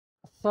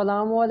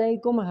Assalamu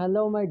alaikum.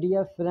 Hello, my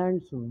dear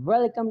friends.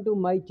 Welcome to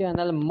my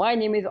channel. My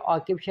name is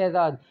Akib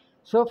Shahzad.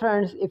 So,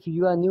 friends, if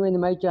you are new in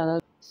my channel,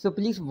 so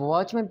please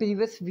watch my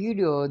previous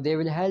video. They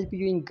will help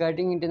you in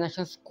getting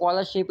international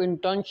scholarship,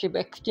 internship,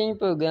 exchange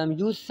program,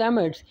 youth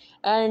summits,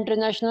 and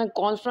international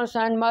conference,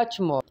 and much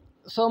more.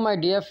 So, my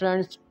dear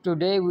friends,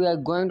 today we are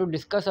going to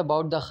discuss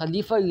about the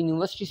Khalifa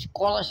University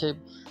Scholarship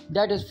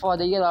that is for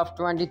the year of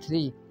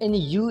 23 in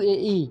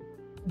UAE,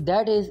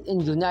 that is in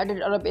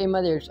United Arab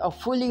Emirates, a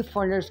fully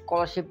funded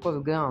scholarship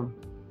program.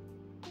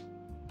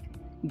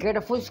 Get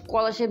a full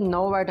scholarship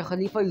now at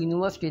Khalifa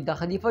University. The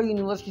Khalifa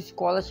University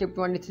Scholarship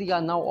 23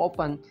 are now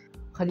open.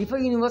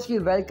 Khalifa University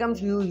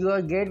welcomes you, your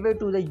gateway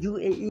to the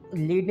UAE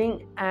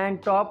leading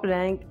and top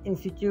ranked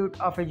institute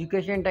of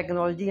education,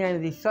 technology and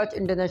research.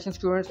 International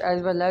students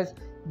as well as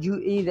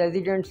UAE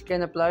residents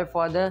can apply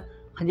for the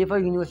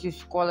Khalifa University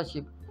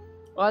Scholarship.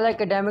 All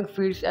academic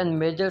fields and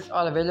majors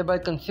are available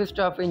consist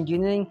of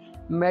engineering,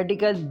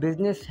 medical,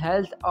 business,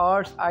 health,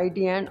 arts, IT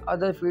and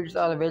other fields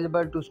are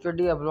available to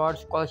study abroad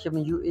scholarship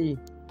in UAE.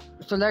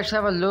 So let's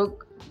have a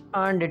look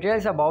on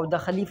details about the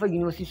Khalifa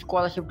University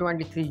Scholarship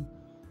 23.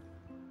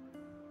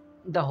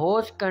 The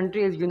host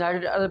country is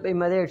United Arab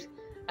Emirates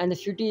and the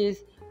city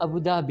is Abu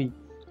Dhabi.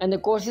 And the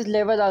courses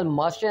level are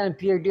Master and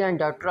PhD and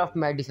Doctor of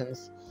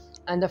Medicines.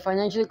 And the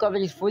financial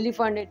coverage is fully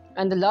funded.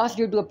 And the last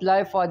date to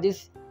apply for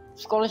this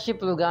scholarship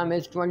program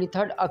is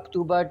 23rd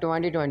October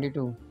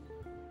 2022.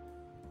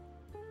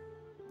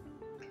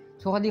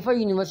 So Khalifa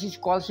University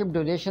scholarship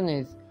duration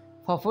is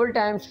for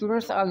full-time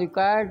students are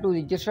required to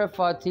register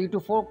for 3 to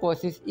 4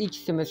 courses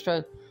each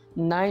semester.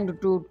 9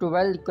 to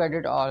 12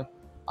 credit hours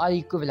are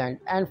equivalent,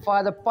 and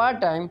for the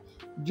part-time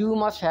you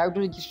must have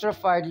to register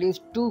for at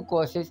least 2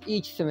 courses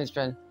each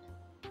semester.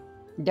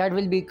 That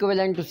will be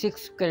equivalent to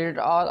 6 credit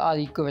hours are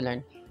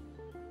equivalent.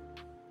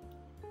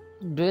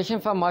 Duration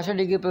for master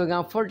degree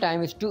program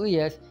full-time is 2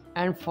 years,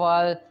 and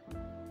for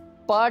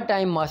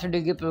part-time master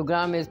degree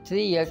program is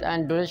 3 years,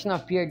 and duration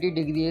of PhD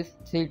degree is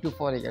 3 to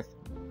 4 years.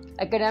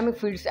 Academic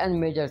fields and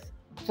majors.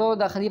 So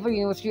the Khalifa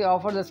University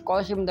offers a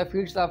scholarship in the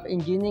fields of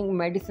engineering,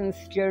 medicine,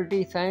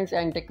 security, science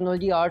and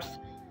technology, arts,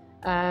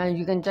 and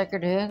you can check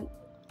it here.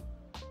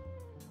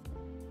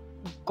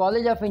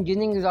 College of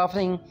Engineering is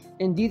offering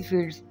in these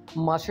fields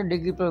master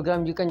degree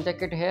program, you can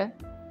check it here.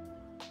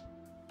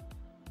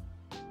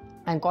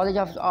 And College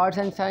of Arts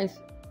and Science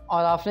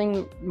are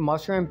offering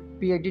master and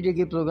PhD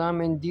degree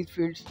program in these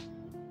fields.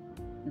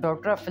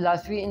 Doctor of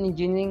Philosophy in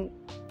Engineering,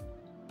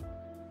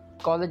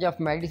 College of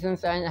Medicine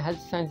and Health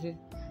Sciences,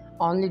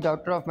 only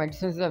Doctor of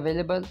Medicine is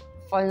available.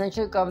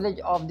 Financial coverage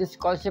of this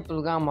scholarship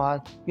program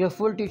are your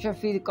full tuition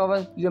fee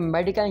cover, your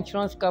medical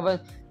insurance cover,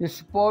 your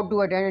support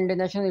to attend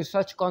international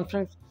research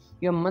conference,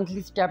 your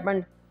monthly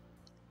stipend,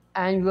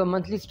 and your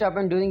monthly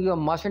stipend during your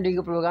master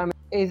degree program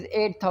is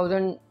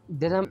 8,000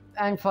 dirham,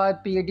 and for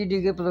PhD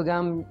degree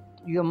program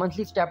your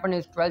monthly stipend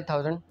is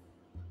 12,000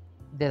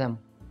 dirham.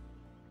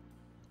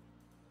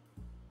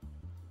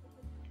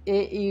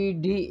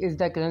 AED is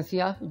the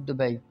currency of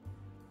Dubai.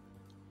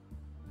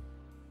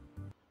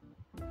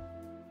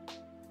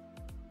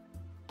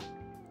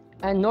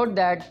 And note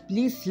that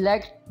please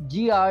select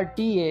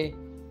GRTA,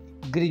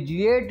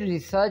 Graduate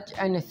Research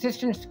and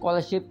Assistant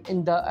Scholarship,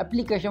 in the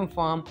application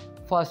form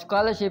for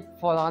scholarship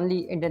for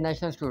only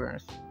international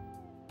students.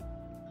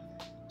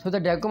 So the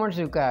documents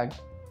required: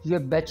 your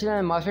bachelor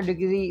and master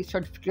degree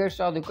certificates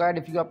are required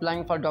if you are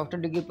applying for doctor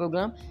degree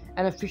program,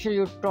 and official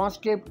your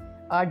transcript,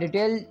 a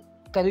detailed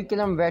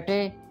curriculum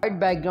vitae, white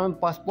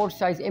background, passport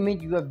size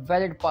image, your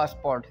valid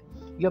passport,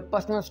 your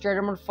personal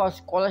statement for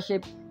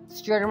scholarship,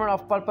 statement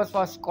of purpose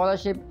for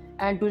scholarship,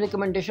 and 2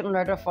 recommendation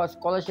letter for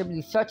scholarship,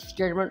 research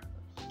statement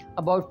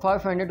about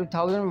 500 to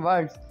 1000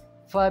 words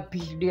for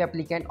PhD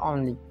applicant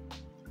only.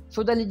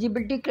 So the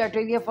eligibility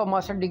criteria for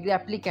master degree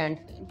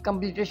applicant: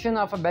 completion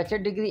of a bachelor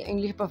degree,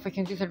 English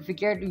proficiency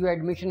certificate, your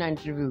admission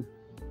interview.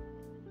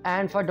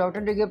 And for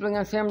doctor degree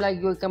program, same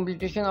like your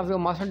completion of your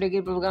master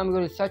degree program,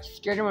 your research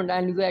statement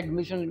and your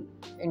admission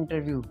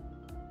interview.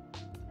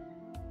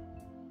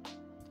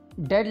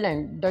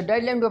 Deadline: the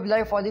deadline to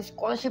apply for this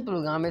scholarship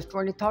program is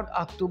 23rd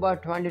October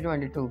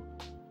 2022.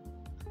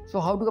 So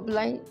how to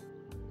apply?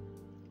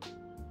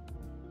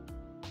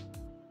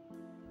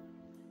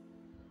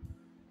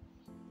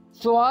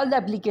 So all the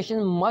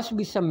applications must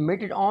be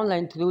submitted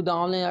online through the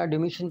online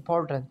admission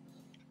portal.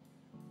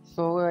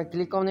 So I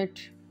click on it.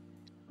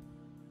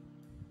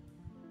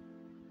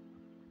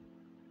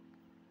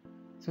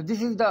 So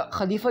this is the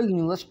Khalifa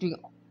University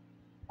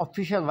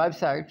official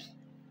website.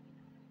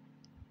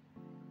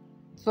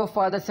 So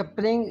for the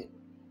spring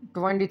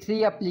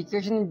 23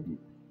 application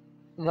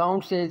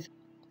round says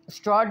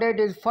start date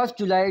is 1st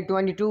July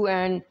 22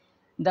 and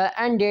the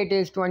end date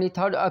is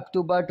 23rd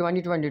October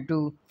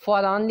 2022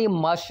 for only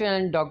master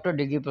and doctor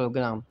degree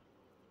program.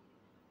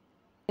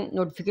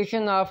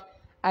 Notification of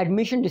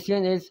admission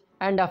decision is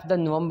end of the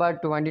November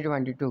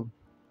 2022.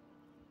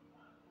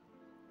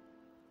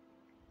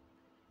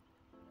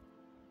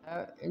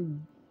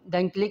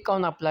 Then click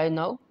on apply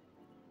now.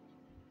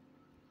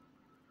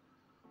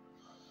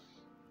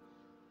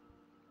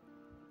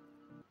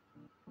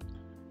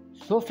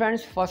 So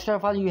friends, first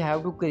of all, you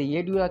have to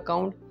create your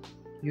account.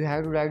 You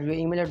have to write your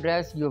email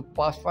address, your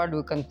password,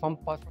 your confirm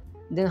password.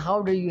 Then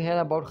how do you hear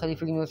about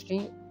Khalifa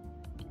University?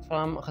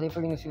 From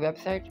Khalifa University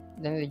website.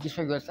 Then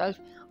register yourself.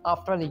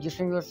 After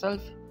registering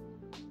yourself,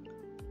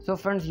 so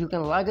friends, you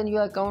can log in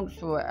your account.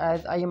 So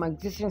as I am an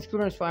existing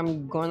student, so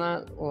I'm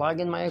gonna log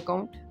in my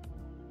account.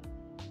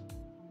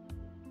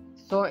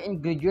 So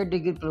in graduate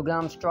degree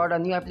program, start a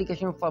new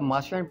application for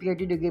master and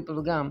PhD degree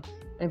program.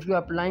 And if you are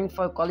applying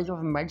for College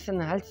of Medicine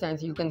and Health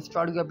Science, you can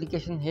start your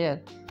application here.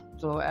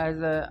 So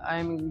as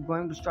I'm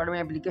going to start my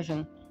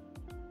application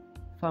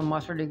for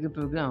master degree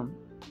program,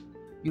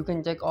 you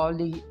can check all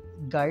the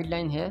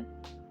guideline here.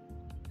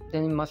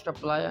 Then you must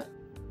apply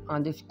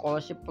on this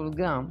scholarship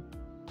program.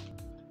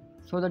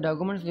 So the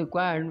documents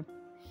required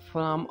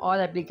from all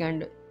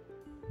applicants,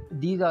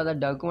 these are the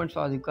documents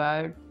are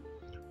required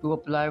to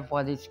apply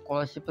for this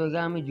scholarship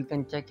program. You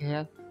can check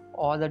here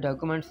all the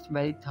documents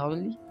very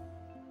thoroughly.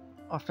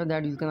 After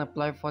that, you can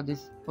apply for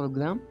this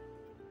program.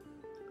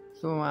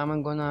 So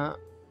I'm gonna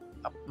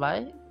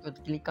apply. So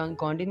click on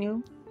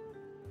continue.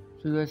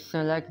 So you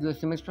select your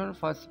semester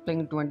for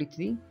spring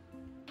 23.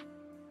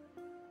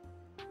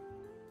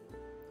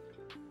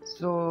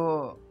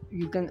 So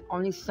you can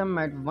only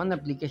submit one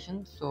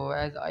application. So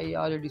as I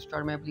already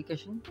started my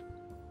application.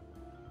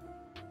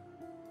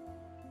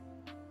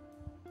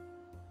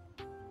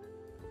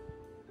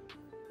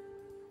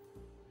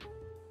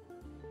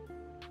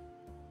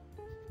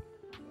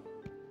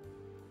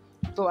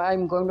 So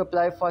I'm going to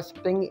apply for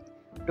spring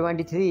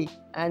 23,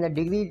 and the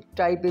degree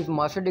type is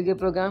master degree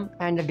program,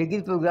 and the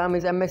degree program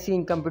is MSc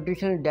in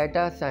computational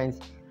data science,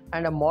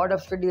 and the mode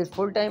of study is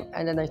full-time,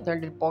 and the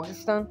nationality is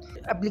Pakistan.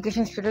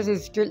 Application status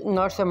is still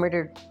not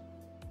submitted.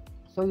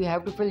 So you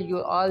have to fill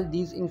your all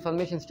these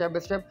information step by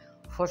step.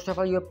 First of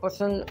all, your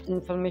personal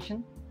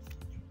information,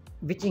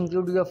 which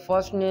include your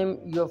first name,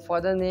 your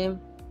father name,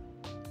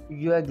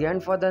 your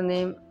grandfather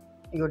name,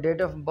 your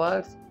date of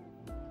birth,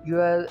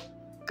 your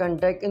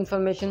contact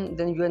information,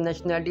 then your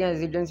nationality and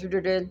residency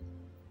detail.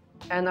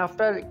 And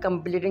after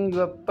completing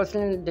your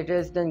personal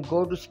details, then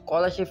go to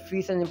scholarship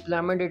fees and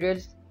employment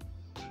details.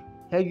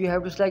 Here you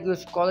have to select your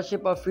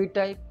scholarship or fee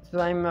type. So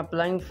I'm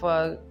applying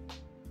for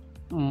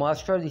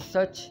master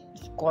research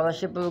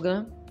scholarship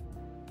program.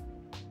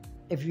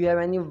 If you have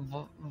any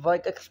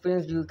work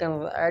experience, you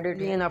can add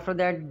it. And after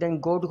that,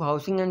 then go to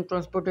housing and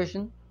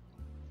transportation.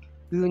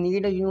 Do you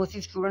need a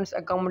university student's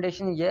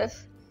accommodation?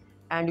 Yes.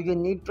 And do you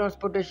need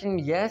transportation?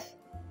 Yes.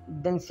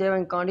 Then save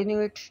and continue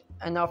it.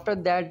 And after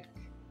that,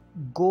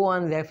 go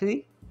on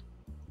referee.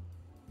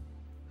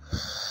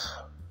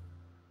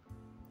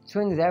 So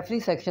in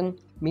referee section,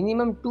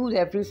 minimum 2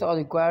 referees are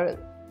required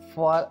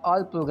for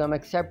all program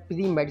except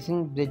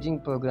pre-medicine bridging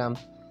program.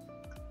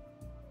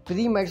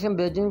 Pre-medicine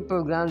bridging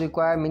program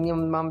require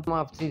minimum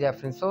of 3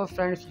 referees. So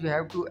friends, you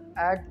have to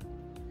add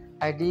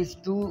at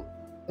least 2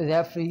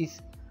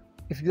 referees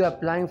if you are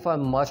applying for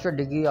master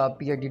degree or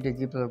PhD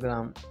degree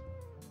program.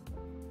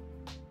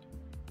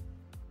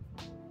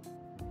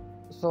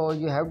 So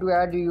you have to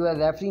add your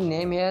referee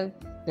name here,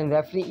 then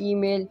referee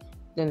email,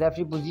 then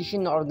referee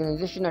position,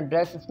 organization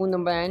address, phone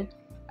number and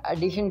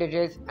addition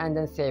details, and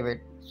then save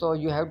it. So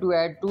you have to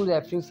add 2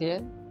 referees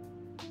here.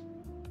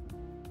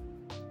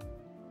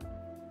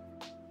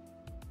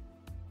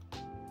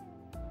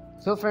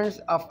 So friends,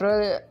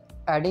 after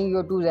adding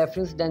your 2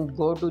 referees, then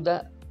go to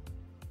the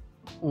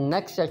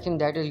next section,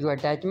 that is your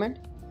attachment.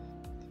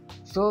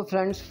 So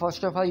friends,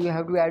 first of all, you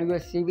have to add your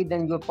CV,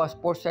 then your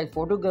passport size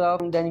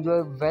photograph, then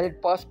your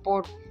valid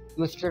passport,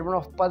 your statement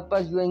of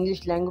purpose, your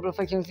English language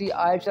proficiency,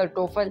 IELTS or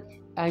TOEFL,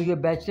 and your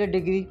bachelor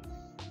degree.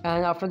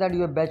 And after that,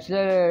 your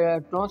bachelor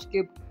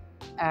transcript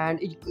and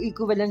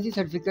equivalency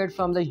certificate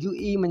from the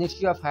UAE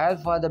Ministry of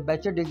Health for the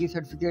bachelor degree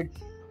certificate,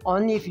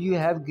 only if you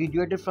have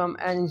graduated from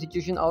an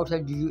institution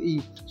outside the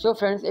UAE. So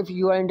friends, if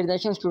you are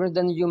international students,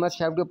 then you must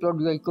have to upload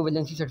your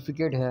equivalency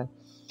certificate here.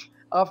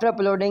 After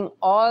uploading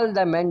all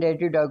the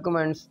mandatory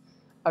documents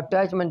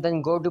attachment,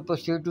 then go to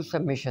proceed to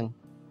submission.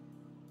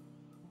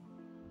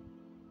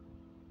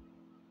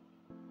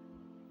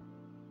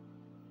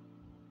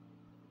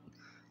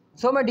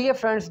 So my dear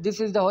friends, this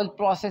is the whole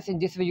process. In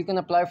this way you can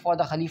apply for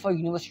the Khalifa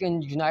University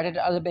in United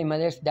Arab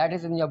Emirates, that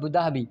is in Abu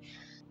Dhabi.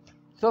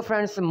 So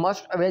friends,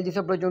 must avail this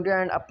opportunity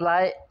and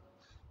apply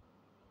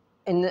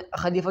in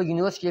Khalifa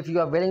University if you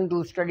are willing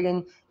to study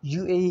in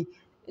UAE.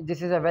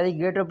 This is a very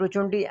great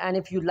opportunity, and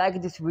if you like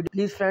this video,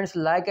 please friends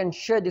like and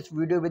share this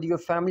video with your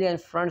family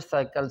and friend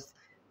circles.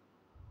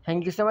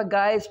 Thank you so much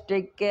guys.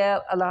 Take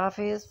care. Allah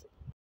Hafiz.